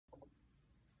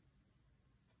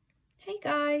Hey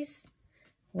guys,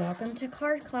 welcome to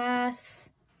card class.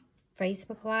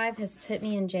 Facebook Live has put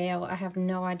me in jail. I have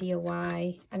no idea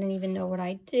why. I didn't even know what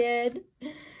I did.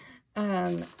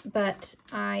 But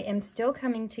I am still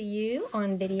coming to you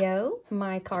on video.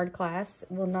 My card class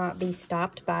will not be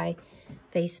stopped by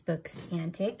Facebook's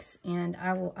antics, and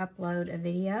I will upload a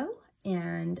video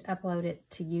and upload it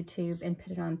to YouTube and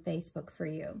put it on Facebook for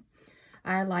you.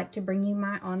 I like to bring you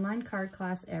my online card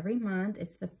class every month.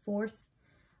 It's the fourth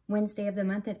Wednesday of the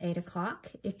month at 8 o'clock.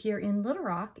 If you're in Little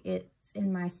Rock, it's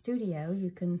in my studio. You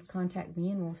can contact me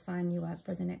and we'll sign you up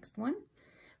for the next one.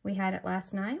 We had it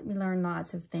last night. We learned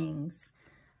lots of things.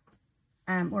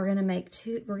 We're gonna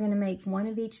make one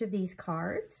of each of these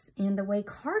cards. And the way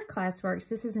card class works,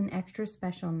 this is an extra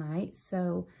special night.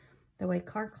 So the way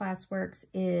card class works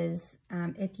is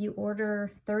if you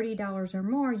order $30 or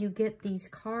more, you get these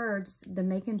cards. The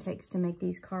Macon takes to make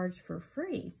these cards for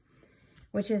free,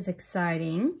 which is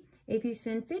exciting. If you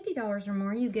spend $50 or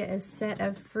more, you get a set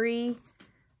of free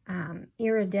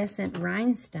iridescent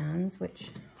rhinestones, which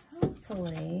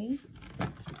hopefully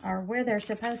are where they're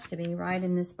supposed to be, right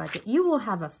in this bucket. You will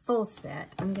have a full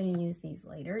set. I'm going to use these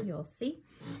later, you'll see.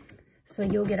 So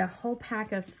you'll get a whole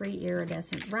pack of free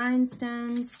iridescent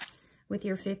rhinestones with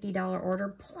your $50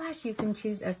 order. Plus, you can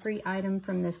choose a free item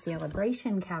from the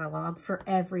Celebration catalog for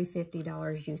every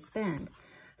 $50 you spend.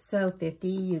 So 50,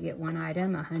 you get one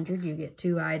item. 100, you get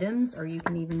two items. Or you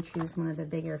can even choose one of the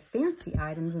bigger fancy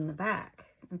items in the back.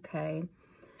 Okay.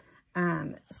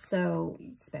 So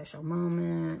special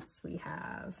moments. We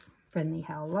have friendly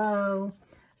hello.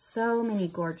 So many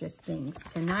gorgeous things.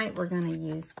 Tonight, we're going to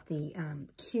use the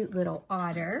cute little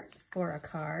otter for a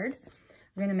card.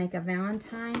 We're going to make a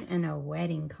Valentine and a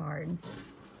wedding card.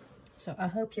 So I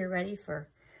hope you're ready for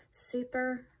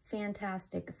super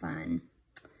fantastic fun.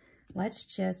 Let's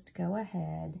just go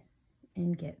ahead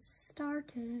and get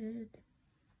started.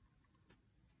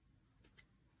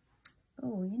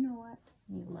 Oh, you know what?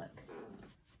 Let me look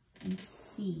and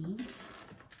see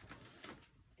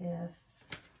if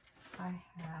I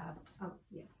have, oh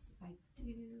yes, I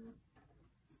do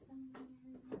somewhere.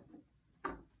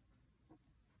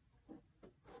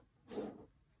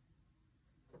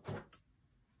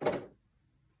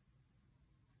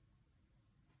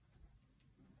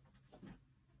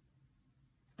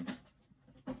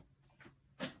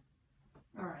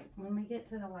 All right, when we get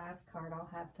to the last card, I'll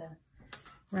have to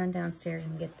run downstairs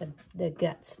and get the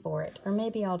guts for it. Or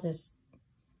maybe I'll just,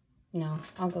 no,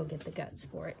 I'll go get the guts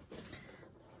for it.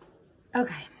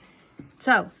 Okay,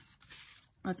 so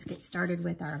let's get started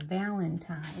with our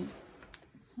Valentine.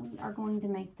 We are going to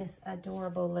make this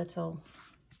adorable little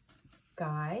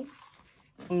guy.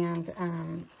 And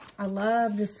I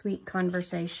love the Sweet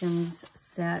Conversations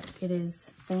set. It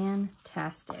is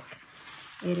fantastic.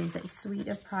 It is a suite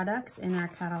of products in our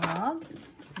catalog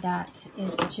that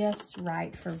is just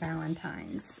right for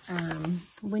Valentine's.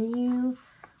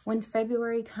 When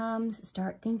February comes,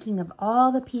 start thinking of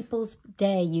all the people's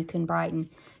day you can brighten.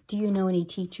 Do you know any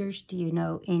teachers? Do you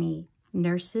know any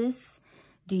nurses?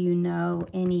 Do you know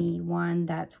anyone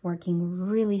that's working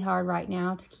really hard right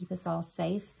now to keep us all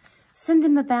safe? Send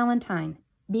them a Valentine.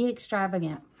 Be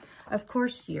extravagant. Of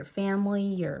course, your family,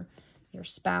 your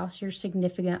spouse, your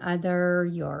significant other,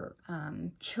 your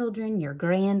children, your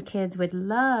grandkids would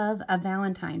love a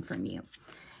Valentine from you.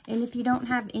 And if you don't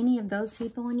have any of those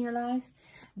people in your life,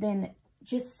 then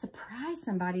just surprise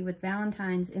somebody with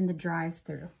Valentines in the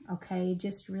drive-thru, okay?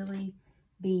 Just really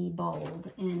be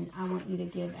bold. And I want you to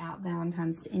give out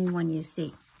Valentines to anyone you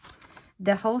see.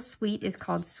 The whole suite is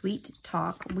called Sweet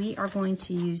Talk. We are going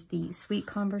to use the Sweet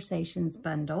Conversations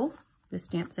bundle, the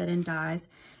stamp set and dies,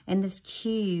 and this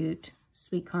cute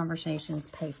Sweet Conversations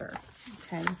paper,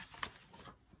 okay?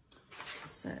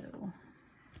 So,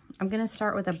 I'm going to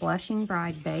start with a Blushing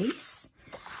Bride base.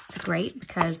 It's great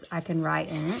because I can write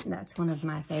in it. That's one of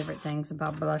my favorite things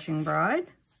about Blushing Bride.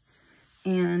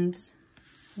 And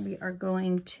we are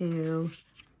going to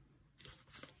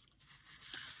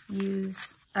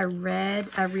use a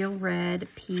real red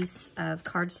piece of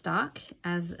cardstock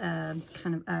as a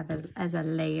kind of as a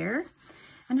layer.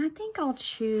 And I think I'll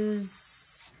choose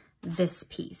this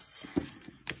piece.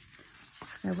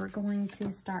 So we're going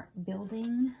to start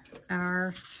building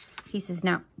our pieces.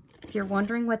 Now, if you're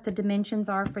wondering what the dimensions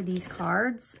are for these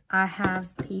cards, I have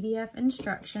PDF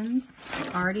instructions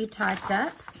already typed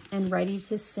up and ready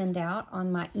to send out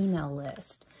on my email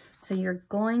list. So you're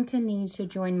going to need to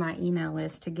join my email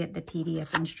list to get the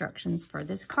PDF instructions for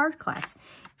this card class.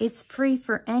 It's free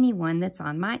for anyone that's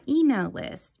on my email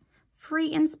list. Free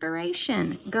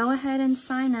inspiration. Go ahead and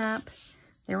sign up.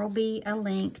 There will be a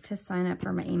link to sign up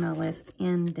for my email list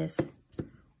in this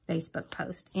Facebook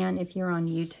post. And if you're on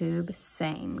YouTube,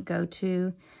 same. Go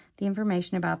to the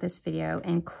information about this video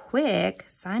and quick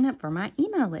sign up for my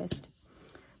email list.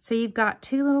 So you've got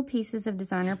 2 little pieces of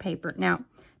designer paper. Now,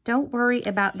 don't worry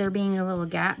about there being a little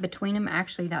gap between them.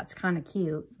 Actually, that's kind of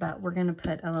cute, but we're going to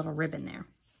put a little ribbon there.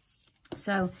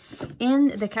 So in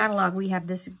the catalog, we have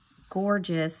this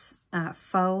gorgeous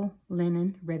faux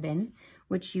linen ribbon,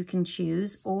 which you can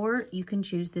choose, or you can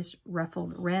choose this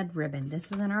ruffled red ribbon. This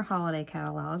was in our holiday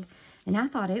catalog, and I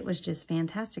thought it was just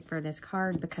fantastic for this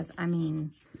card because, I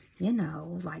mean, you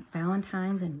know, like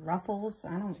Valentine's and ruffles,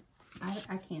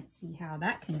 I can't see how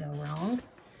that can go wrong.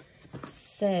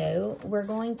 So we're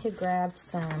going to grab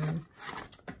some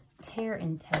tear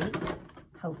and tape,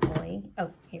 hopefully.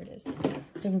 Oh, here it is.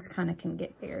 Things kind of can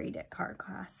get buried at card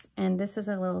class. And this is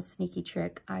a little sneaky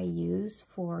trick I use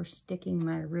for sticking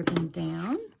my ribbon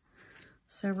down.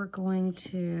 So we're going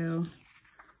to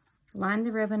line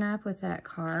the ribbon up with that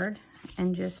card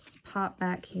and just pop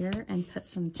back here and put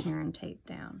some tear and tape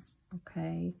down.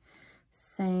 Okay,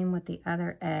 same with the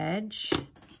other edge.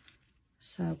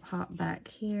 So pop back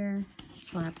here,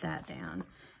 slap that down.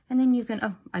 And then you can,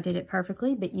 oh, I did it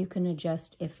perfectly, but you can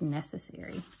adjust if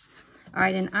necessary. All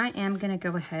right, and I am gonna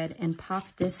go ahead and pop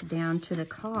this down to the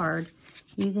card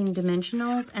using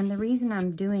dimensionals. And the reason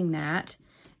I'm doing that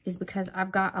is because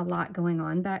I've got a lot going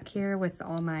on back here with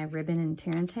all my ribbon and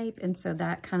tear and tape. And so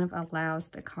that kind of allows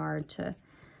the card to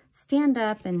stand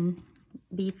up and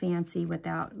be fancy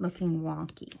without looking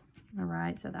wonky. All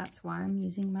right, so that's why I'm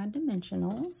using my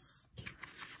dimensionals.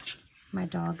 My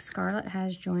dog Scarlett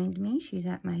has joined me. She's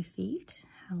at my feet.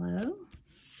 Hello.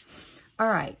 All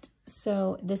right,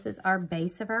 so this is our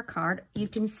base of our card. You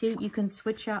can see, you can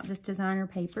switch out this designer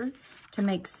paper to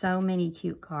make so many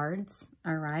cute cards.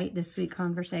 All right, the Sweet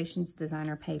Conversations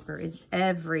designer paper is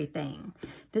everything.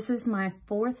 This is my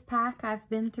 4th pack I've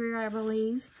been through, I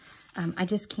believe. I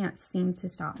just can't seem to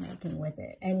stop making with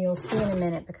it. And you'll see in a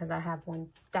minute because I have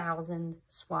 1,000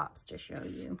 swaps to show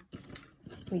you.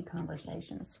 Sweet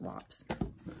Conversation swaps.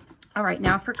 All right,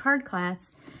 now for card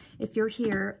class, if you're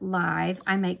here live,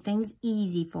 I make things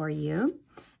easy for you.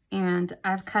 And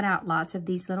I've cut out lots of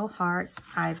these little hearts.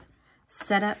 I've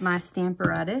set up my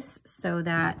Stamparatus so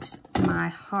that my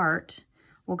heart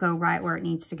will go right where it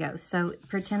needs to go. So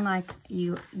pretend like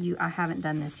I haven't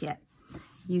done this yet.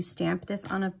 You stamp this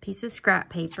on a piece of scrap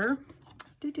paper.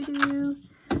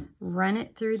 Run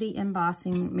it through the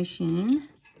embossing machine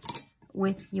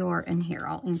with your, and here,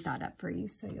 I'll ink that up for you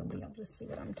so you'll be able to see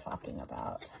what I'm talking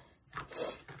about.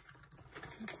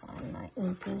 Find my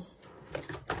inky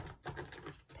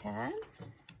pad.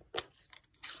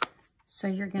 So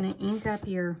you're going to ink up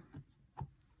your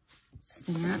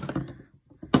stamp.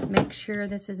 Make sure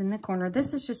this is in the corner.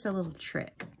 This is just a little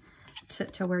trick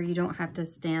to where you don't have to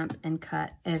stamp and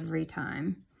cut every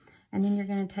time. And then you're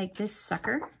going to take this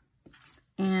sucker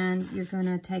and you're going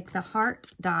to take the heart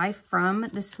die from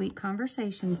the Sweet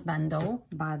Conversations bundle.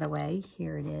 By the way,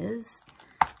 here it is.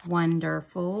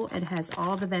 Wonderful. It has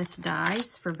all the best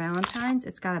dies for Valentine's.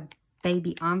 It's got a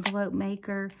baby envelope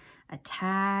maker, a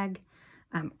tag,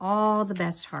 all the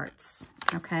best hearts,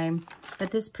 okay?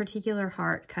 But this particular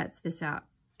heart cuts this out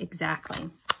exactly.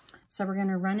 So we're going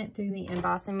to run it through the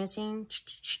embossing machine,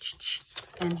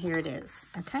 and here it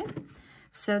is, okay?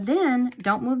 So then,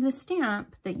 don't move the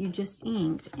stamp that you just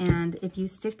inked, and if you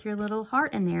stick your little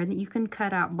heart in there, that you can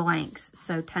cut out blanks,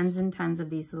 so tons and tons of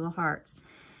these little hearts.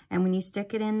 And when you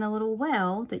stick it in the little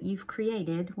well that you've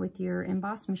created with your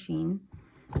emboss machine,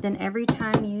 then every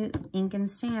time you ink and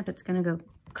stamp, it's going to go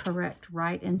correct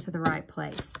right into the right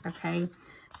place, okay?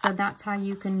 So that's how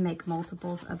you can make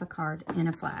multiples of a card in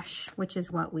a flash, which is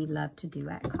what we love to do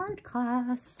at card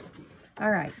class.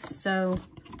 All right, so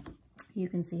you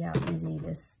can see how easy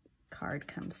this card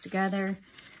comes together.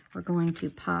 We're going to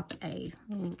pop a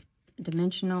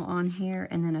dimensional on here,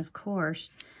 and then of course,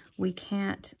 we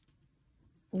can't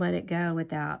let it go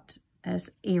without an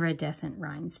iridescent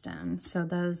rhinestone. So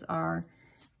those are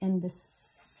in the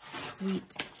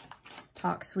Sweet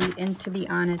Talk Sweet, and to be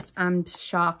honest, I'm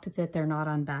shocked that they're not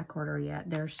on back order yet.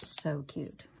 They're so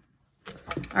cute.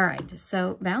 All right,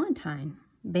 so Valentine,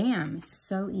 bam,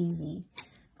 so easy.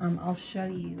 I'll show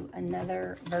you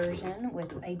another version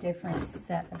with a different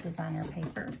set of designer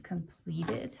paper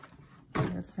completed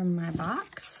here from my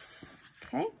box.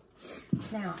 Okay,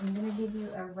 now I'm going to give you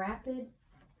a rapid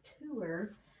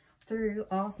tour through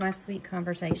all of my Sweet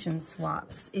Conversations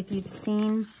swaps. If you've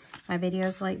seen my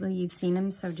videos lately, you've seen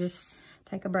them, so just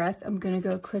take a breath. I'm going to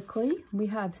go quickly. We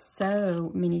have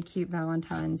so many cute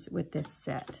Valentines with this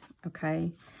set,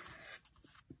 okay?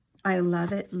 I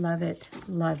love it, love it,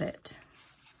 love it.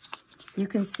 You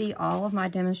can see all of my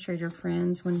demonstrator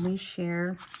friends when we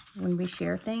share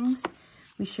things,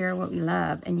 we share what we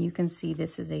love, and you can see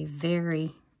this is a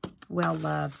very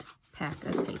well-loved pack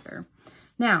of paper.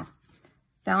 Now,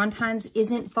 Valentine's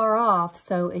isn't far off,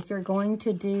 so if you're going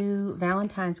to do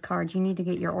Valentine's cards, you need to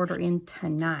get your order in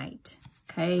tonight,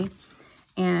 okay?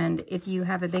 And if you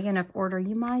have a big enough order,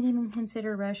 you might even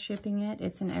consider rush shipping it.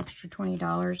 It's an extra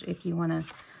 $20 if you want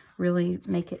to really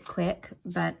make it quick,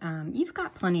 but you've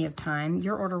got plenty of time.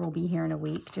 Your order will be here in a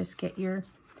week. Just get your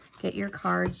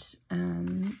cards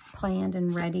planned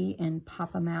and ready and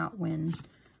pop them out when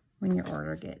your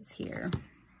order gets here.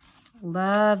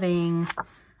 Loving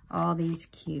all these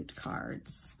cute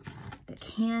cards. The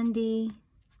candy.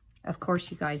 Of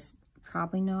course, you guys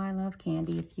probably know I love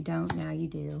candy. If you don't, now you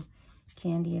do.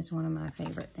 Candy is one of my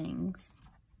favorite things.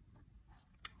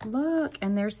 Look,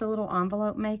 and there's the little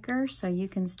envelope maker, so you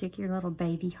can stick your little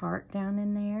baby heart down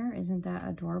in there. Isn't that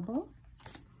adorable?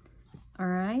 All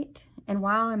right, and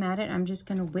while I'm at it, I'm just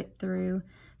gonna whip through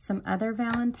some other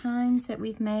Valentines that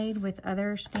we've made with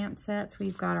other stamp sets.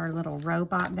 We've got our little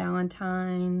robot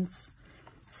Valentines.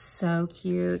 So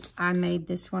cute. I made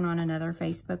this one on another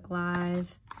Facebook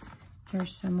Live.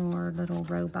 Here's some more little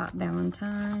robot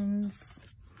Valentines.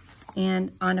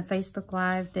 And on a Facebook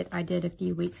Live that I did a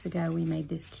few weeks ago, we made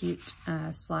this cute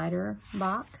slider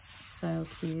box. So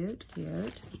cute,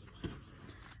 cute.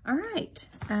 All right.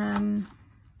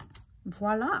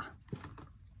 Voila.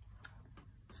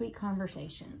 Sweet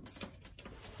Conversations.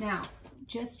 Now,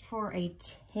 just for a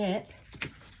tip,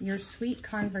 your Sweet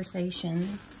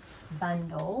Conversations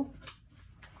bundle,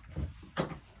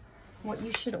 what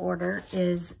you should order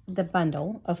is the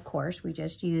bundle, of course. We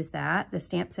just used that, the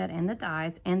stamp set and the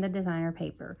dies and the designer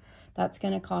paper. That's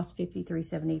going to cost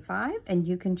 $53.75, and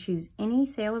you can choose any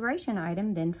celebration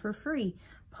item then for free.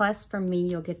 Plus, from me,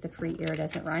 you'll get the free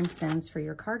iridescent rhinestones for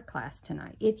your card class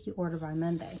tonight if you order by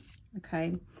Monday,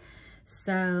 okay?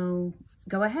 So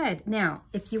go ahead. Now,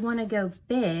 if you want to go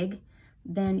big,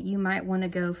 then you might want to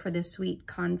go for the Sweet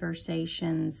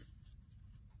Conversations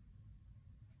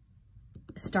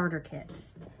starter kit,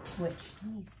 which,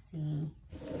 let me see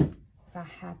if I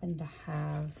happen to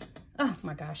have, oh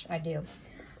my gosh, I do.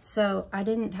 So I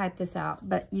didn't type this out,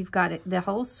 but you've got it, the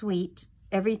whole suite,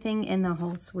 everything in the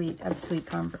whole suite of Sweet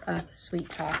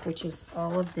Talk, which is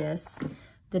all of this,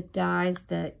 the dies,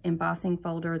 the embossing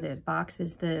folder, the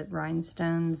boxes, the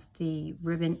rhinestones, the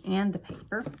ribbon, and the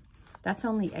paper. That's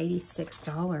only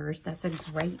 $86. That's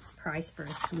a great price for a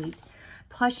suite.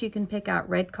 Plus, you can pick out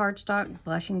red cardstock,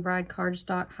 Blushing Bride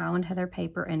cardstock, Highland Heather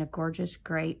paper, and a gorgeous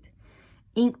grape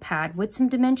ink pad with some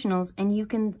dimensionals, and you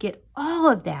can get all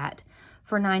of that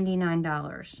for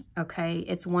 $99, okay?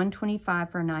 It's $125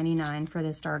 for $99 for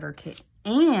the starter kit.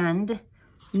 And,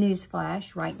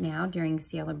 newsflash, right now during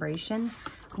celebration,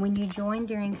 when you join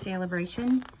during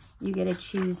celebration, you get to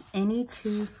choose any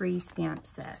 2 free stamp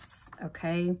sets,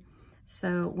 okay?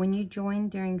 So when you join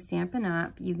during Stampin'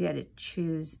 Up, you get to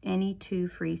choose any 2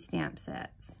 free stamp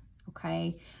sets,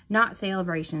 okay? Not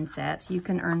celebration sets. You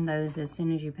can earn those as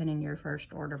soon as you put in your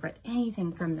first order, but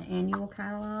anything from the annual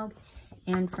catalog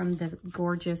and from the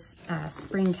gorgeous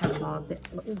spring catalog that,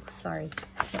 ooh, sorry,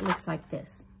 that looks like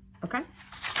this, okay?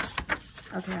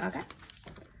 Okay, okay.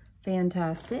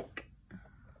 Fantastic.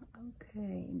 Okay,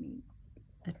 let me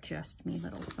adjust my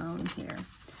little phone here.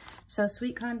 So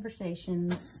Sweet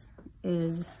Conversations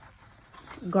is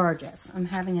gorgeous. I'm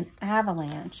having an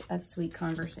avalanche of Sweet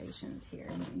Conversations here.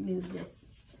 Let me move this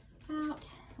out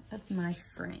of my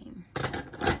frame.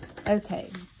 Okay,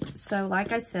 so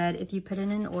like I said, if you put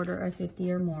in an order of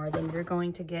 50 or more, then you're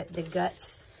going to get the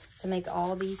guts to make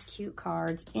all these cute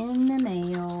cards in the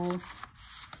mail,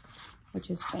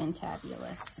 which is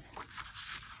fantabulous.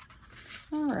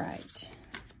 All right.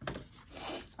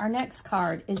 Our next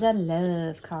card is a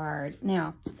love card.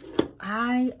 Now,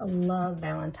 I love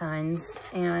Valentine's,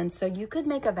 and so you could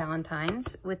make a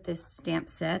Valentine's with this stamp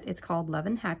set. It's called Love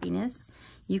and Happiness.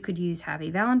 You could use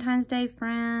Happy Valentine's Day,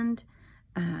 friend.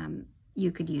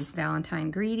 You could use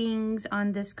Valentine greetings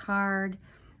on this card.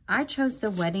 I chose the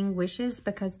wedding wishes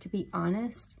because, to be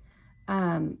honest,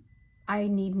 I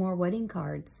need more wedding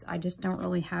cards. I just don't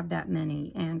really have that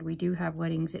many, and we do have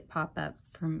weddings that pop up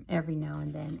from every now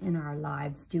and then in our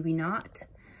lives, do we not?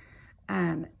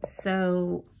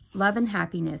 So Love and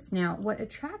Happiness. Now, what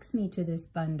attracts me to this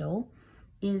bundle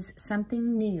is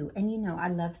something new, and you know I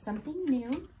love something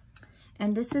new,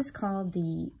 and this is called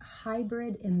the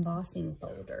Hybrid Embossing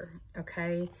Folder,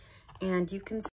 okay? And you can